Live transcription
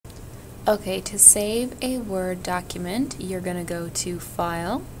Okay, to save a Word document, you're going to go to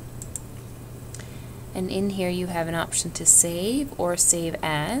File, and in here you have an option to save or save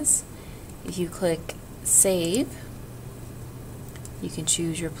as. If you click Save, you can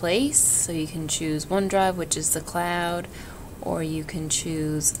choose your place, so you can choose OneDrive, which is the cloud, or you can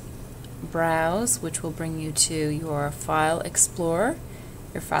choose Browse, which will bring you to your File Explorer.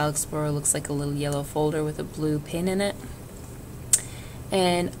 Your File Explorer looks like a little yellow folder with a blue pin in it.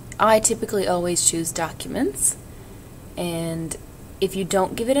 And I typically always choose Documents, and if you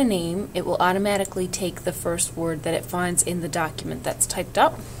don't give it a name, it will automatically take the first word that it finds in the document that's typed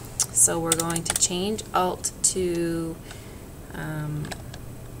up. So we're going to change Alt to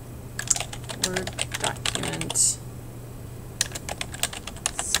Word document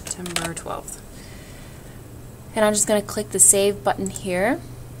September 12th. And I'm just going to click the Save button here,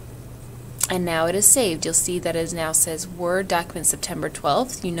 and now it is saved. You'll see that it now says Word document September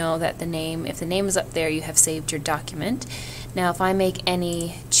 12th. You know that the name, if the name is up there, you have saved your document. Now if I make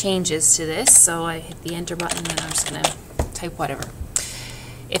any changes to this, so I hit the Enter button and I'm just going to type whatever.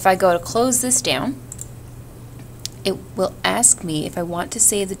 If I go to close this down, it will ask me if I want to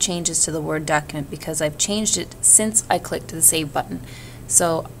save the changes to the Word document because I've changed it since I clicked the Save button.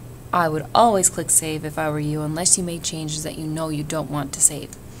 So I would always click Save if I were you, unless you made changes that you know you don't want to save.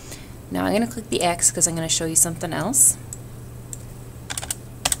 Now I'm going to click the X because I'm going to show you something else.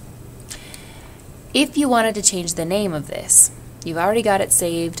 If you wanted to change the name of this, you've already got it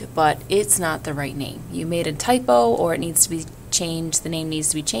saved, but it's not the right name. You made a typo or it needs to be changed, the name needs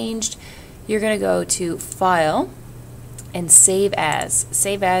to be changed. You're going to go to File and Save As.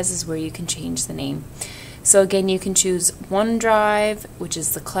 Save As is where you can change the name. So again, you can choose OneDrive, which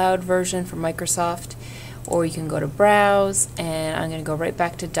is the cloud version for Microsoft, or you can go to Browse, and I'm going to go right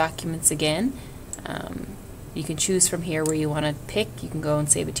back to Documents again. You can choose from here where you want to pick. You can go and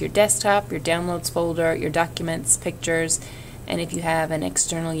save it to your desktop, your Downloads folder, your Documents, Pictures, and if you have an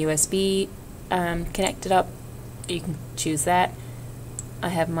external USB connected up, you can choose that. I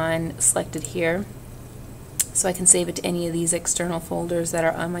have mine selected here, so I can save it to any of these external folders that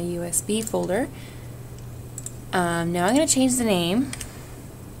are on my USB folder. Now I'm going to change the name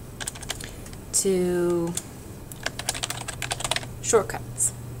to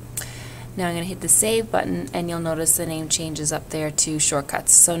Shortcuts. Now I'm going to hit the Save button, and you'll notice the name changes up there to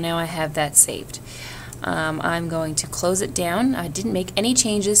Shortcuts. So now I have that saved. I'm going to close it down. I didn't make any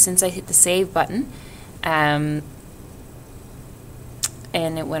changes since I hit the Save button. And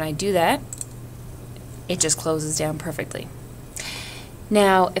when I do that, it just closes down perfectly.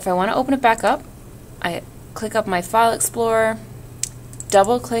 Now if I want to open it back up, I click up my File Explorer,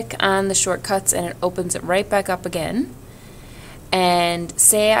 double click on the shortcuts, and it opens it right back up again. And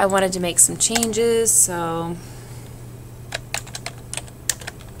say I wanted to make some changes, so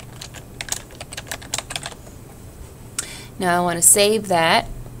now I want to save that.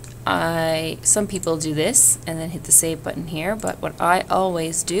 Some people do this and then hit the Save button here, but what I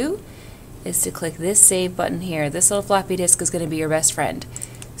always do is to click this Save button here. This little floppy disk is going to be your best friend.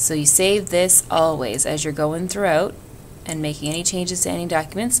 So you save this always as you're going throughout and making any changes to any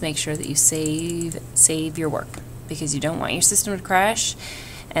documents. Make sure that you save your work, because you don't want your system to crash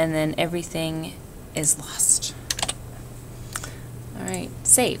and then everything is lost. Alright,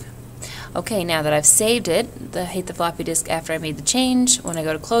 save. Okay, now that I've saved it, hit the floppy disk after I made the change. When I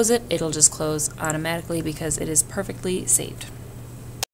go to close it, it'll just close automatically because it is perfectly saved.